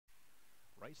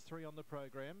Race 3 on the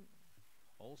program.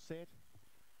 All set.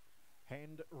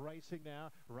 Hand racing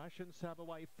now. Russian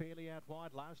Subway fairly out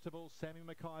wide. Last of all, Sammy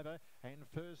McIver. And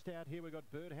first out here, we've got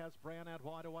Birdhouse Brown out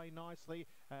wide away nicely.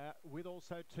 With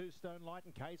also Two Stone Light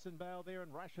and Case and Bale there.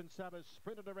 And Russian Sub has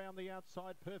sprinted around the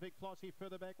outside. Perfect Flossie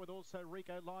further back with also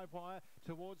Rico Livewire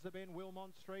towards the bend.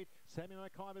 Wilmont Street. Sammy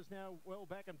McIver's now well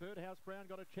back. And Birdhouse Brown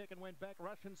got a check and went back.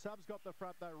 Russian Sub's got the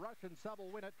front though. Russian Sub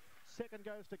will win it. Second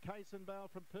goes to Case and Bale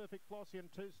from Perfect Flossie and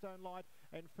Two Stone Light.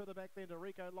 And further back then to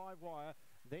Rico Livewire.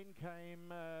 Then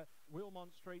came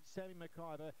Wilmont Street, Sammy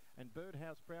McIver and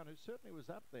Birdhouse Brown, who certainly was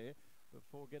up there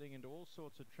before getting into all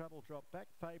sorts of trouble. Drop back.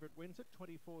 Favourite wins at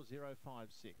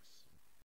 24.056.